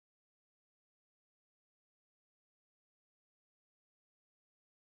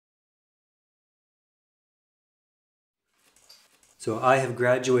So I have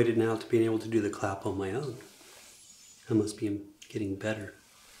graduated now to being able to do the clap on my own. I must be getting better.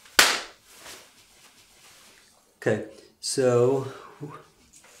 Okay, so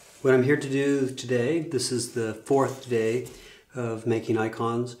what I'm here to do today, this is the 4th day of making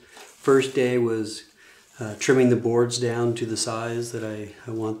icons. First day was trimming the boards down to the size that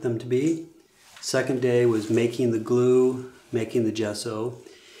I want them to be. Second day was making the glue, making the gesso,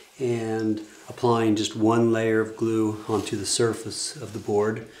 and applying just one layer of glue onto the surface of the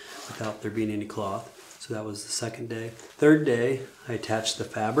board without there being any cloth. So that was the second day. Third day, I attached the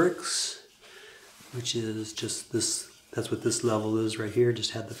fabrics, which is just this, that's what this level is right here,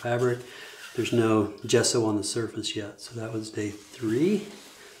 just had the fabric. There's no gesso on the surface yet. So that was day 3,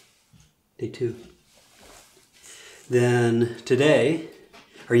 day 2. Then today,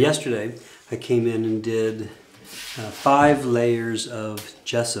 or yesterday, I came in and did 5 layers of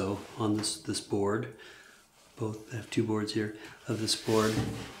gesso on this board. Both I have 2 boards here of this board,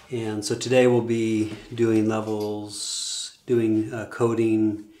 and so today we'll be doing levels, doing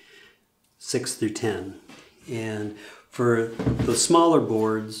coating 6 through 10. And for those smaller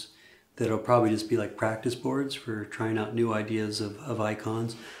boards, that'll probably just be like practice boards for trying out new ideas of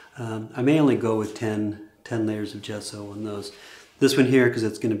icons. I may only go with 10 layers of gesso on those. This one here, because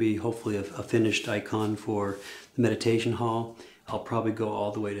it's going to be hopefully a finished icon for the meditation hall, I'll probably go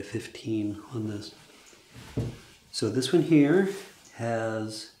all the way to 15 on this. So this one here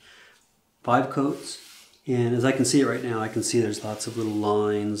has 5 coats, and as I can see it right now, I can see there's lots of little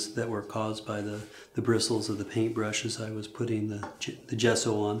lines that were caused by the bristles of the paintbrush as I was putting the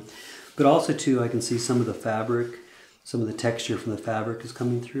gesso on. But also too, I can see some of the fabric, some of the texture from the fabric is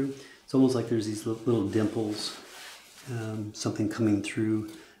coming through. It's almost like there's these little dimples, something coming through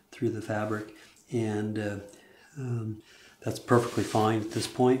the fabric, and that's perfectly fine at this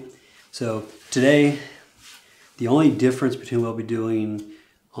point. So today, the only difference between what I'll be doing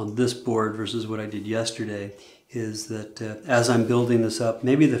on this board versus what I did yesterday is that as I'm building this up,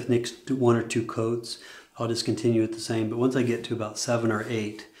 maybe the next 1 or 2 coats, I'll just continue it the same. But once I get to about 7 or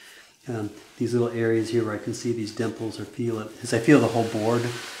 8, these little areas here where I can see these dimples or feel it, as I feel the whole board,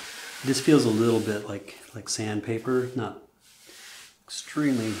 it just feels a little bit like sandpaper, not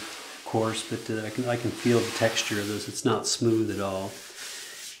extremely coarse, but I can feel the texture of this. It's not smooth at all.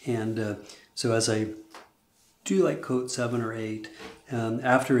 And so as I do like coat 7 or 8,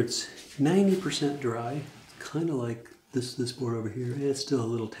 after it's 90% dry, it's kind of like this board over here. It's still a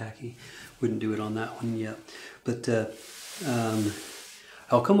little tacky. Wouldn't do it on that one yet. But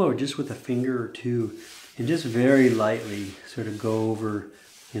I'll come over just with a finger or 2 and just very lightly sort of go over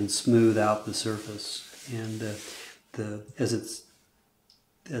and smooth out the surface. And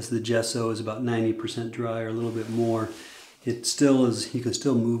as the gesso is about 90% dry or a little bit more, it still is, you can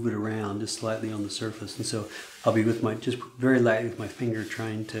still move it around just slightly on the surface. And so I'll be with just very lightly with my finger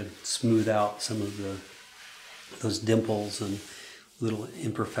trying to smooth out some of those dimples and little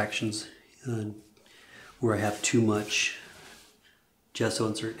imperfections where I have too much gesso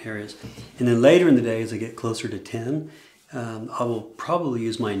in certain areas. And then later in the day, as I get closer to 10, I will probably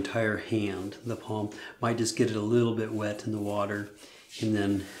use my entire hand, the palm. Might just get it a little bit wet in the water, and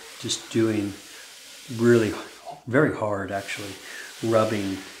then just doing really very hard, actually,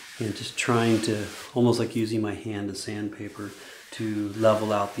 rubbing and just trying to, almost like using my hand as sandpaper to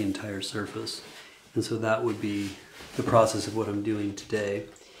level out the entire surface. And so that would be the process of what I'm doing today.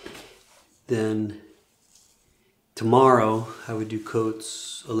 Then tomorrow I would do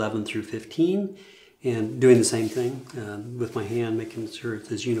coats 11 through 15 and doing the same thing with my hand, making sure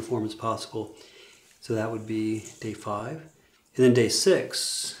it's as uniform as possible. So that would be day 5. And then day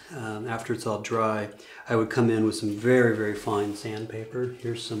 6, after it's all dry, I would come in with some very, very fine sandpaper.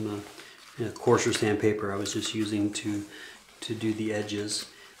 Here's some coarser sandpaper I was just using to do the edges.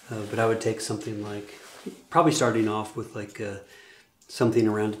 But I would take something like, probably starting off with like something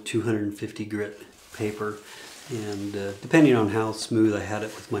around 250 grit paper. And depending on how smooth I had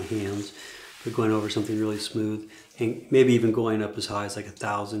it with my hands, but going over something really smooth, and maybe even going up as high as like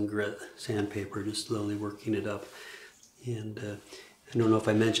 1,000 grit sandpaper, just slowly working it up. And I don't know if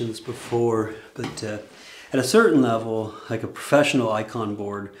I mentioned this before, but at a certain level, like a professional icon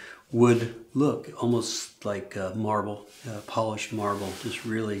board would look almost like marble, polished marble, just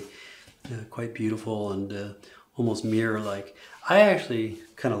really quite beautiful and almost mirror-like. I actually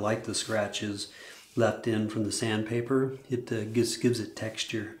kind of like the scratches left in from the sandpaper. It gives it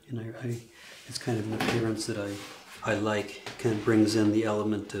texture, and it's kind of an appearance that I like. It kind of brings in the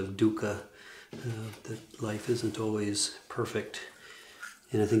element of dukkha, that life isn't always perfect.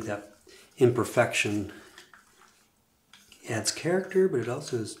 And I think that imperfection adds character, but it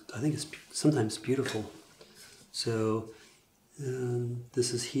also is, I think it's sometimes beautiful. So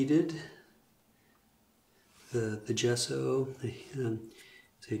This is heated. The gesso,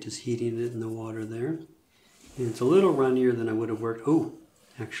 so just heating it in the water there. And it's a little runnier than I would have worked. Oh,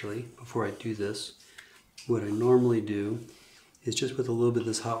 actually, before I do this, what I normally do is just with a little bit of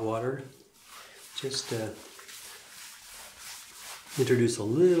this hot water, just introduce a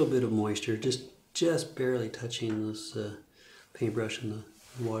little bit of moisture, just barely touching this paintbrush in the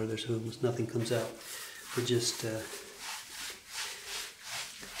water there, so almost nothing comes out. But just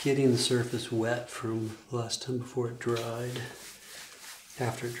getting the surface wet from the last time before it dried,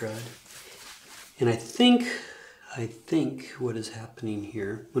 after it dried. And I think what is happening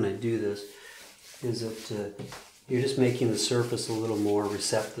here when I do this is that you're just making the surface a little more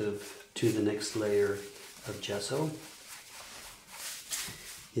receptive to the next layer of gesso.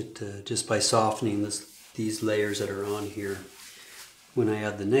 It just by softening these layers that are on here, when I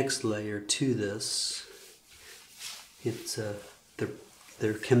add the next layer to this, it's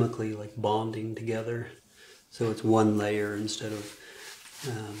they're chemically like bonding together, so it's one layer instead of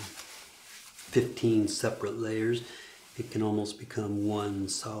 15 separate layers. It can almost become one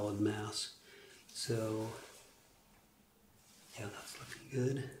solid mass. So yeah, that's looking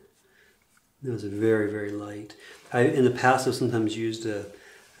good. It was very, very light. In the past I've sometimes used a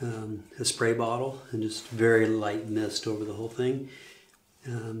spray bottle and just very light mist over the whole thing.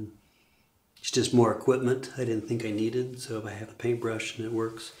 It's just more equipment I didn't think I needed, so if I have a paintbrush and it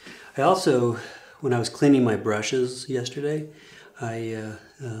works. I also, when I was cleaning my brushes yesterday, I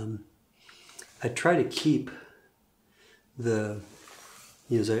try to keep the,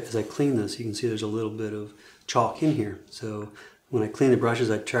 as I clean this, you can see there's a little bit of chalk in here. So when I clean the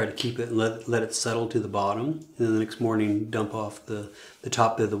brushes, I try to keep it and let it settle to the bottom, and then the next morning dump off the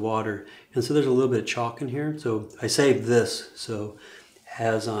top bit of the water. And so there's a little bit of chalk in here. So I saved this, so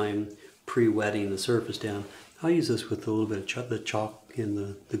as I'm pre-wetting the surface down, I'll use this with a little bit of the chalk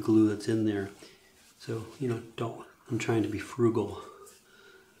and the glue that's in there. So, I'm trying to be frugal.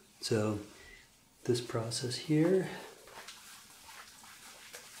 So this process here,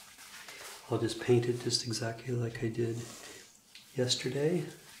 I'll just paint it just exactly like I did yesterday.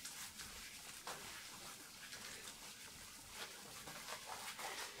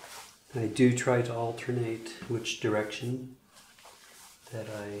 I do try to alternate which direction that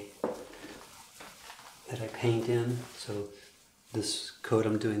I paint in. So this coat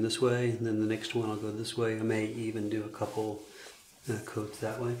I'm doing this way, and then the next one I'll go this way. I may even do a couple coats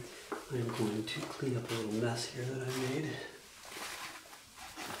that way. I'm going to clean up a little mess here that I made.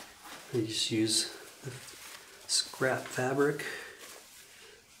 I just use the scrap fabric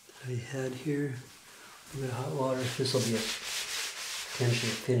that I had here. A little bit of hot water. This will be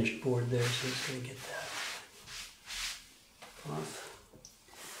potentially a finished board there, so I'm just going to get that off.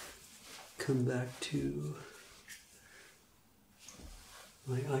 Come back to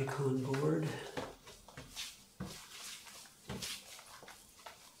my icon board.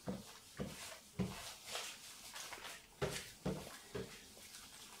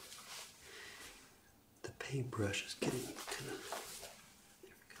 The paintbrush is getting kind of,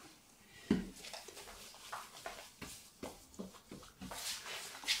 there we go.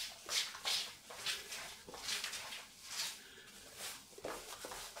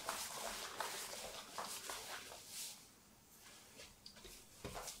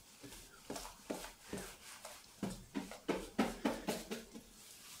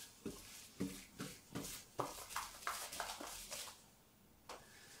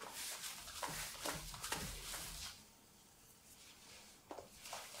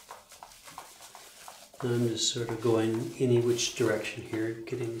 I'm just sort of going any which direction here,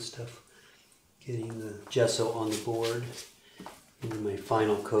 getting the gesso on the board. In my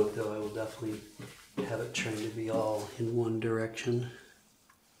final coat though, I will definitely have it trying to be all in one direction.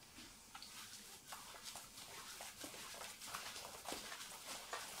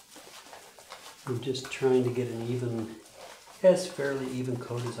 I'm just trying to get as fairly even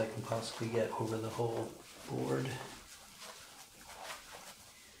coat as I can possibly get over the whole board.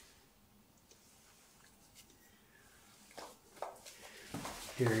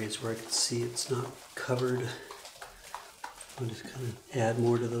 Areas where I can see it's not covered, I'll just kind of add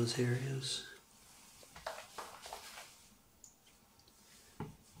more to those areas.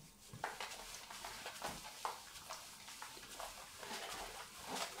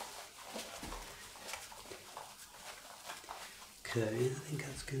 Okay, I think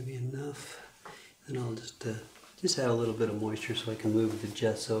that's going to be enough. Then I'll just add a little bit of moisture so I can move the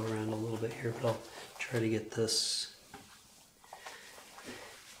gesso around a little bit here, but I'll try to get this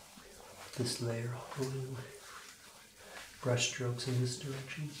layer all going. Brush strokes in this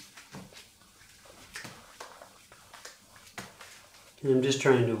direction. And I'm just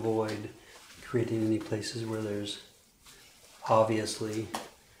trying to avoid creating any places where there's obviously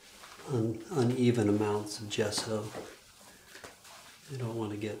uneven amounts of gesso. I don't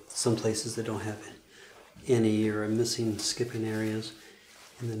want to get some places that don't have any or are missing skipping areas,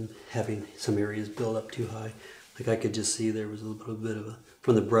 and then having some areas build up too high. Like I could just see there was a little bit of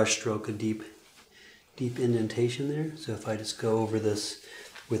from the brush stroke, a deep indentation there. So if I just go over this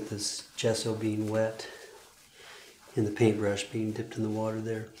with this gesso being wet and the paintbrush being dipped in the water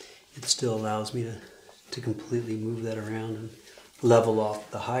there, it still allows me to completely move that around and level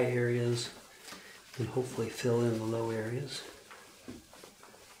off the high areas and hopefully fill in the low areas.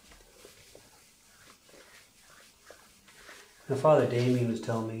 Now Father Damien was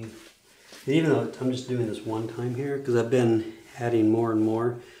telling me that even though I'm just doing this one time here, because I've been adding more and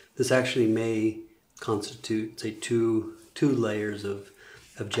more, this actually may constitute, say, two layers of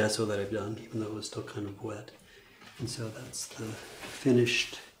gesso that I've done, even though it was still kind of wet. And so that's the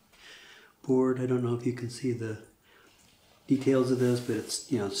finished board. I don't know if you can see the details of this, but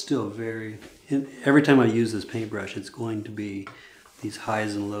it's, you know, still very, every time I use this paintbrush, it's going to be these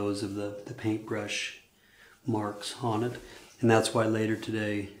highs and lows of the paintbrush marks on it. And that's why later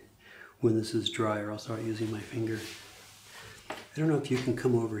today, when this is drier, I'll start using my finger. I don't know if you can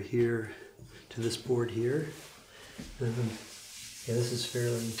come over here to this board here. Yeah, this is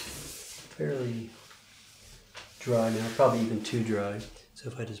fairly dry now, probably even too dry. So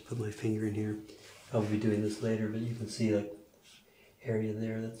if I just put my finger in here, I'll be doing this later, but you can see like area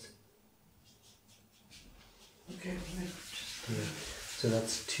there that's okay. Yeah, so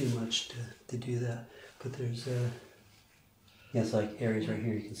that's too much to do that. But there's yes, like areas right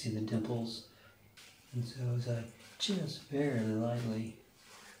here. You can see the dimples, and so as I just very lightly,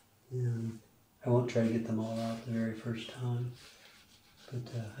 I won't try to get them all out the very first time, but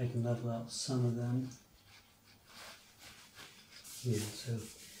I can level out some of them. Yeah, so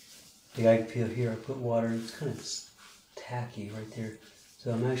like I can feel here, I put water, it's kind of tacky right there.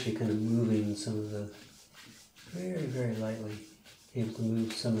 So I'm actually kind of moving some of the, very lightly, able to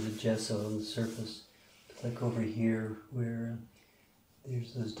move some of the gesso on the surface. Like over here where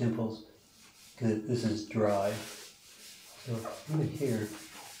there's those dimples, because this is dry. So even here,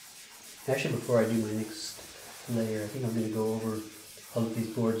 actually before I do my next layer, I think I'm going to go over all of these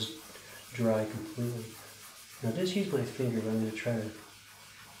boards dry completely. Now just use my finger, but I'm going to try to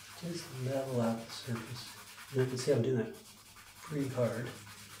just level out the surface. And you can see I'm doing that pretty hard.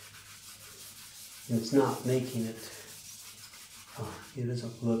 And it's not making it, it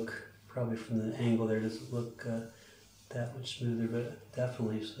doesn't look, probably from the angle there, it doesn't look that much smoother, but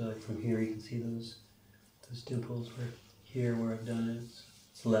definitely, so like from here you can see those dimples, where here where I've done it,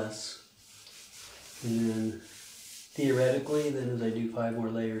 it's less. And then theoretically, then as I do 5 more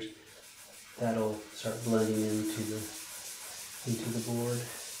layers, that'll start blending into the board.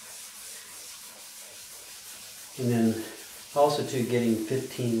 And then also too, getting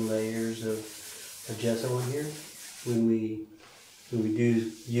 15 layers of gesso on here. When we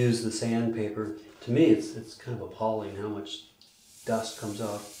do use the sandpaper, to me it's kind of appalling how much dust comes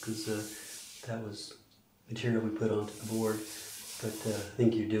off, because that was material we put onto the board. But I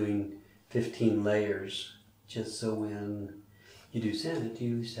think you're doing 15 layers just so when you do sand it,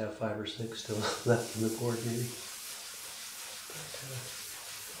 you used to have 5 or 6 still left on the board maybe. But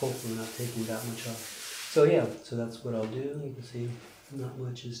hopefully not taking that much off. So yeah, so that's what I'll do. You can see not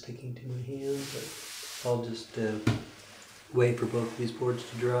much is sticking to my hand, but I'll just wait for both of these boards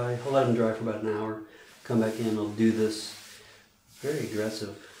to dry. I'll let them dry for about an hour. Come back in, I'll do this very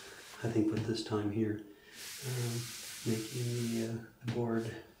aggressive, I think, with this time here. Making the board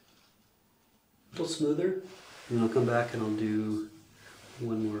a little smoother. And I'll come back and I'll do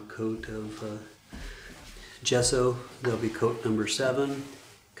one more coat of gesso. That'll be coat number 7.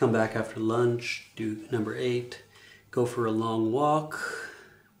 Come back after lunch, do number 8. Go for a long walk,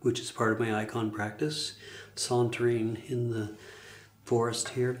 which is part of my icon practice. Sauntering in the forest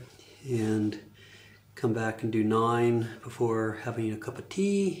here. And come back and do 9 before having a cup of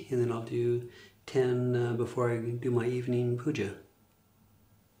tea. And then I'll do 10 before I do my evening puja.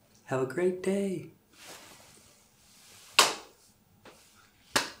 Have a great day.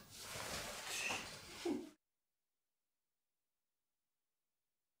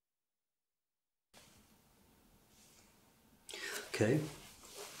 Okay,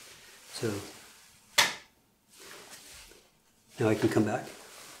 so now I can come back.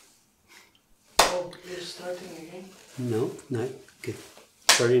 Oh, you're starting again? No, not okay.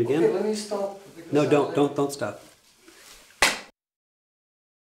 Starting again. Okay, let me stop. No, don't stop.